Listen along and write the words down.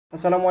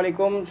আসসালামু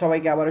আলাইকুম,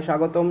 সবাইকে আবারও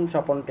স্বাগতম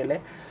শপন টেলে।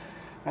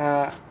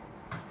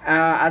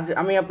 আজ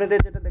আমি আপনাদের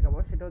যেটা দেখাবো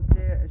সেটা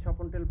হচ্ছে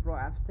শপন টেল প্রো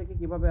অ্যাপস থেকে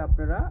কিভাবে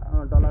আপনারা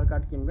ডলার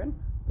কার্ড কিনবেন।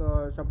 তো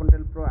শপন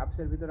টেল প্রো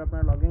অ্যাপসের ভিতরে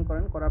আপনারা লগ ইন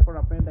করার পর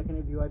আপনারা দেখেন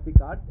এই ভিওআইপি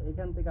কার্ড,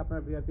 এখান থেকে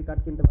আপনারা ভিওআইপি কার্ড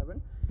কিনতে পারবেন।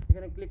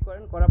 এখানে ক্লিক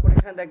করার পর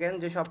এখানে দেখেন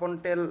যে শপন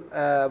টেল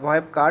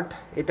ভয়েপ কার্ড,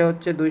 এটা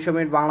হচ্ছে 200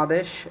 মিনিট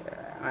বাংলাদেশ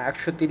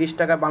 130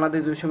 টাকা, বাংলাদেশ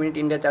 200 মিনিট,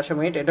 ইন্ডিয়া 400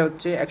 মিনিট। এটা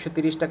হচ্ছে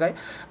 130 টাকায়,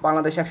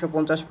 বাংলাদেশ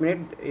 150 মিনিট,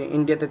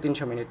 ইন্ডিয়াতে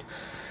 300 মিনিট।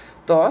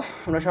 তো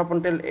আমরা শপন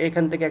টেল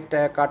এখান থেকে একটা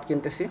কার্ড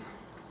কিনতেছি।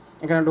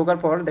 এখানে ঢোকার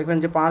পর দেখবেন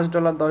যে $5,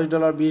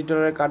 $10,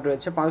 $20 কার্ড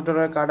রয়েছে।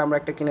 $5 কার্ড আমরা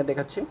একটা কিনে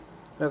দেখাচ্ছি।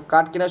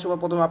 কার্ড কেনার সময়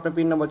প্রথমে আপনার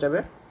পিন নম্বর যাবে,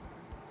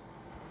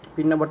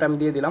 পিন নম্বরটা আমি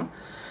দিয়ে দিলাম।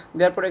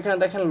 দেওয়ার পর এখানে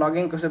দেখেন লগ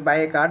ইন করছে বাই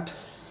এ কার্ড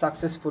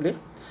সাকসেসফুলি।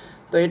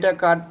 তো এটা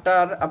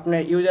কার্ডটার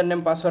আপনার ইউজার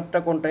নেম পাসওয়ার্ডটা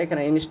কোনটা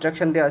এখানে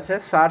ইনস্ট্রাকশন দেওয়া আছে।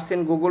 Search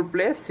in Google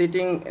play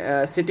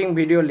sitting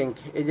video link,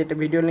 এই যেটা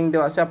ভিডিও লিঙ্ক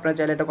দেওয়া আছে, আপনারা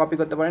চাইলে এটা কপি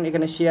করতে পারেন।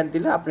 এখানে শেয়ার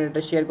দিলে আপনি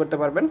এটা শেয়ার করতে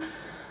পারবেন,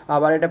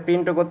 আবার এটা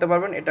প্রিন্টও করতে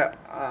পারবেন, এটা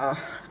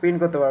প্রিন্ট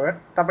করতে পারবেন।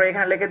 তারপরে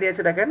এখানে লিখে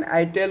দিয়েছে দেখেন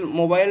itel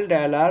mobile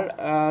dialer,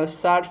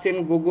 search in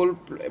Google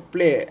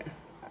play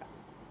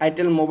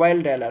itel mobile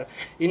dialer,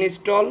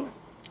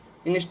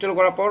 install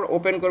করার পর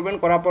ওপেন করবেন,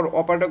 করার পর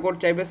অপারেটর কোড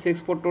চাইবে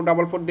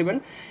 64244 দিবেন।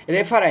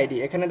 রেফার আইডি,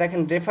 এখানে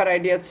দেখেন রেফার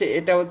আইডি আছে,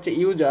 এটা হচ্ছে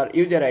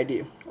ইউজার আইডি,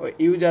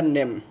 ইউজার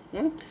নেম।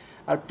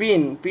 আর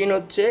পিন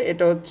হচ্ছে,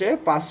 এটা হচ্ছে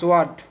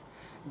password.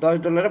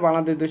 $10,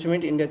 Bangladesh 200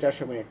 minute, India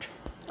 400 minute.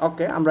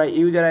 ওকে, আমরা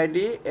ইউজার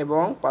আইডি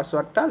এবং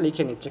পাসওয়ার্ডটা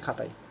লিখে নিচ্ছি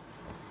খাতায়।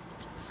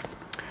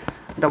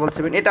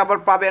 77, এটা আবার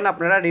পাবেন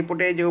আপনারা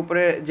রিপোর্টে, যে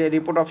উপরে যে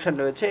রিপোর্ট অপশান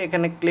রয়েছে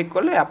এখানে ক্লিক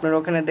করলে আপনারা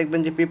ওখানে দেখবেন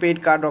যে প্রিপেইড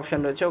কার্ড অপশান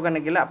রয়েছে। ওখানে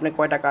গেলে আপনি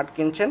কয়টা কার্ড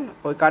কিনছেন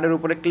ওই কার্ডের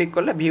উপরে ক্লিক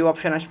করলে ভিউ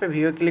অপশান আসবে,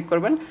 ভিউ ক্লিক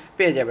করবেন,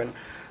 পেয়ে যাবেন।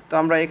 তো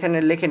আমরা এখানে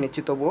লিখে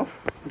নিচ্ছি তবুও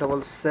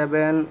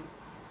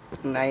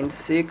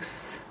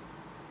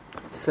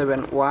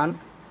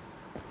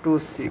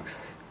 77967126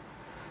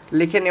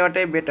 লিখে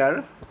নেওয়াটাই বেটার।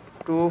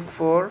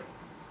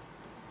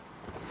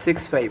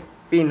 2465,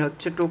 পিন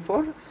হচ্ছে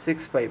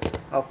 2465।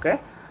 ওকে,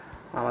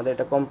 আমাদের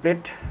এটা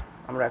কমপ্লিট।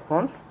 আমরা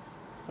এখন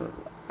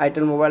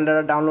আইটেল মোবাইল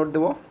ডাটা ডাউনলোড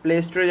দেবো। প্লে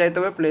স্টোরে যাইতে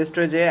হবে, প্লে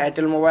স্টোরে যেয়ে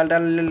আইটেল মোবাইল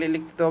ডাটা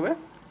লিখতে হবে,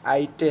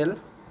 আইটেল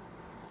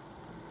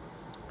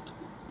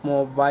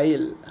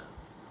মোবাইল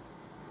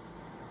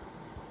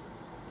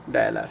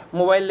ডায়ালার।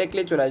 মোবাইল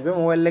লিখলেই চলে আসবে,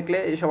 মোবাইল লিখলে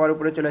সবার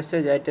উপরে চলে আসছে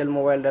যে আইটেল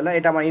মোবাইল ডায়ালার।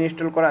 এটা আমার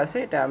ইনস্টল করা আছে,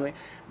 এটা আমি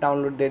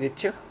ডাউনলোড দিয়ে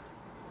দিচ্ছি।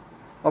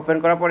 ওপেন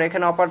করার পর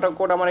এখানে অপারেটর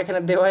কোড আমার এখানে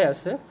দেওয়াই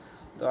আছে,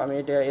 তো আমি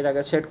এটা এর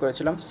আগে সেট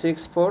করেছিলাম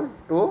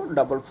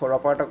 64244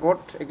 অপারেটর কোড।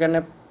 এখানে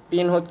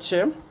পিন হচ্ছে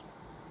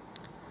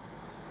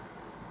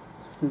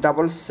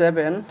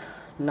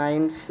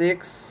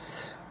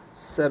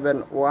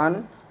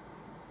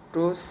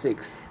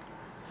 77967126,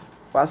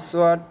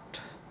 পাসওয়ার্ড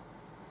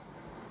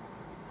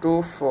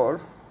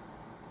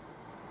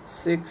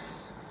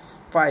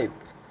 2465।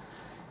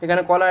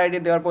 এখানে কলার আইডি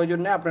দেওয়ার প্রয়োজন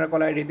নেই, আপনারা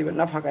কলার আইডি দেবেন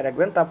না, ফাঁকা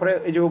রাখবেন। তারপরে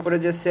এই যে উপরে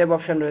যে সেভ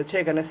অপশান রয়েছে,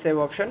 এখানে সেভ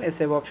অপশান, এই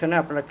সেভ অপশানে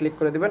আপনারা ক্লিক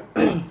করে দেবেন।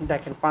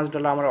 দেখেন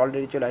 $5 আমার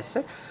অলরেডি চলে আসছে।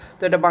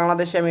 তো এটা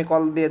বাংলাদেশে আমি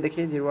কল দিয়ে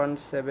দেখি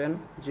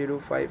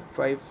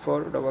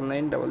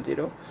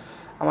 01705549900,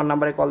 আমার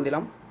নাম্বারে কল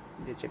দিলাম,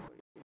 দিয়ে চেক করি।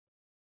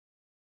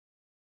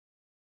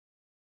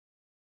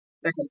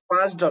 দেখেন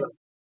 $5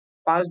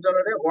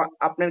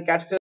 আপনার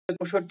কাটছে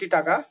 65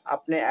 টাকা,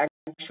 আপনি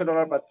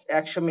 $100 পাচ্ছেন,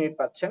 100 মিনিট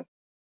পাচ্ছেন।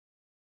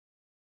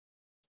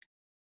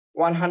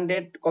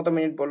 100 কত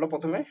মিনিট বললো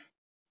প্রথমে,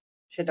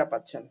 সেটা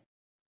পাচ্ছেন।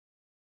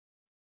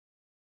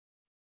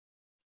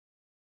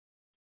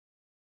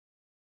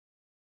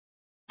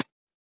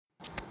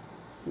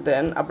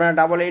 দেন আপনারা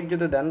 88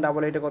 যদি দেন,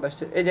 88-এ কত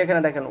আসছে, এই যে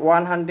এখানে দেখেন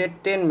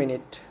 110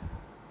 মিনিট,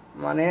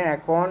 মানে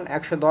এখন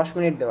 110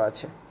 মিনিট দেওয়া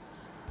আছে।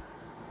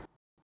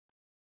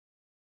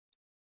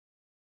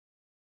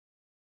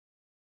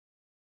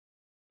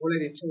 বলে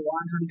দিচ্ছি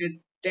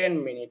 110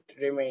 মিনিট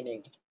রিমেইনিং।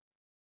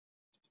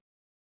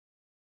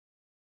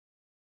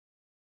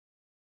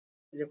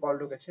 এই যে কল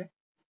ঢুকেছে,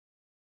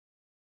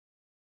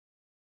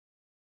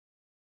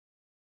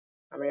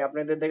 আমি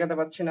আপনাদের দেখাতে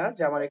পাচ্ছি না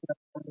যে আমার এখানে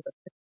call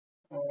ঢুকেছে।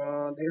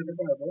 দেখাতে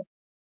পারবো,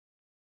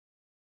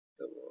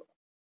 তো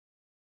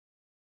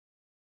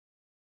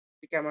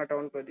ক্যামেরাটা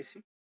অন করে দিছি,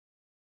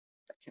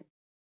 দেখেন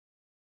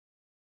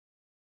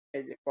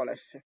এই যে কল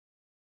আসছে।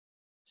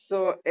 সো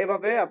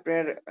এভাবে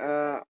আপনার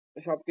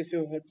সবকিছু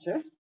হচ্ছে।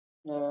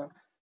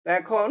 তো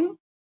এখন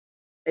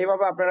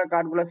এইভাবে আপনারা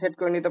কার্ডগুলো সেট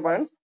করে নিতে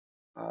পারেন,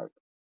 আর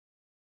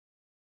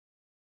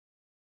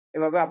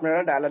এভাবে আপনারা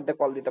ডায়ালার দিয়ে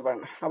কল দিতে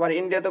পারেন। আবার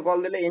ইন্ডিয়াতে কল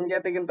দিলে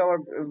ইন্ডিয়াতে কিন্তু আবার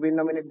ভিন্ন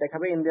মিনিট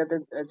দেখাবে, ইন্ডিয়াতে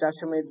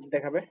 400 মিনিট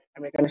দেখাবে।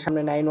 আমি এখানে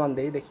সামনে 91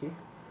 দিই, দেখি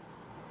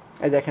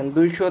এই দেখেন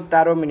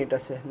 213 মিনিট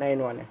আছে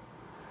 91-এ।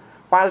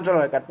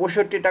 $5 কার্ড,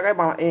 65 টাকায়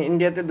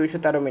ইন্ডিয়াতে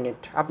 213 মিনিট।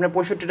 আপনার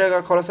 65 টাকা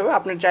খরচ হবে,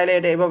 আপনি চাইলে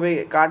এটা এভাবে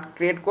কার্ড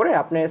ক্রিয়েট করে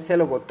আপনি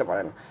সেলও করতে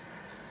পারেন।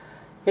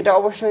 এটা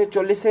অবশ্যই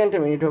 40 সেকেন্ডে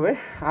মিনিট হবে।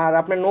 আর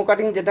আপনার নো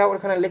কাটিং, যেটা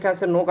ওখানে লেখা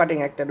আছে নো কাটিং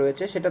একটা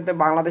রয়েছে, সেটাতে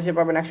বাংলাদেশে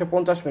পাবেন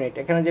 150 মিনিট।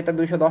 এখানে যেটা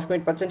 210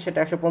 মিনিট পাচ্ছেন সেটা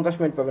 150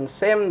 মিনিট পাবেন,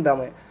 সেম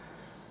দামে।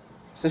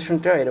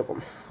 সেশনটা এরকম।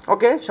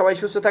 ওকে, সবাই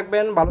সুস্থ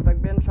থাকবেন, ভালো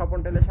থাকবেন, শপন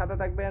টেলের সাথে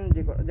থাকবেন,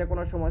 যে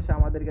কোনো সমস্যা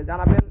আমাদেরকে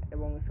জানাবেন এবং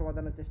এবং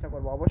সমাধানের চেষ্টা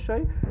করব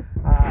অবশ্যই।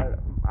 আর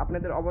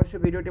আপনাদের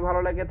অবশ্যই ভিডিওটি ভালো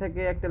লাগে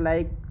থেকে একটা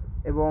লাইক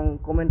এবং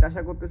কমেন্ট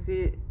আশা করতেছি।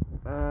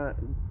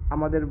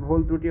 আমাদের ভুল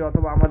ত্রুটি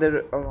অথবা আমাদের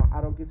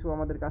আরও কিছু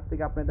আমাদের কাছ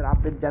থেকে আপনাদের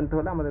আপডেট জানতে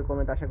হলে আমাদের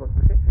কমেন্ট আশা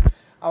করতেছি।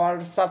 আর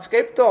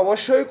সাবস্ক্রাইব তো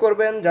অবশ্যই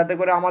করবেন, যাতে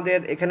করে আমাদের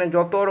এখানে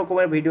যত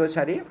রকমের ভিডিও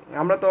ছাড়ি,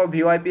 আমরা তো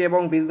ভিওআইপি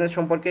এবং বিজনেস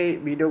সম্পর্কেই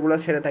ভিডিওগুলো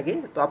ছেড়ে থাকি,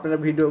 তো আপনারা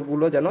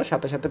ভিডিওগুলো যেন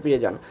সাথে সাথে পেয়ে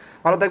যান।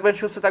 ভালো থাকবেন,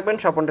 সুস্থ থাকবেন,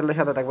 শপন টেলের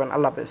সাথে থাকবেন।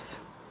 আল্লাহ হাফেজ।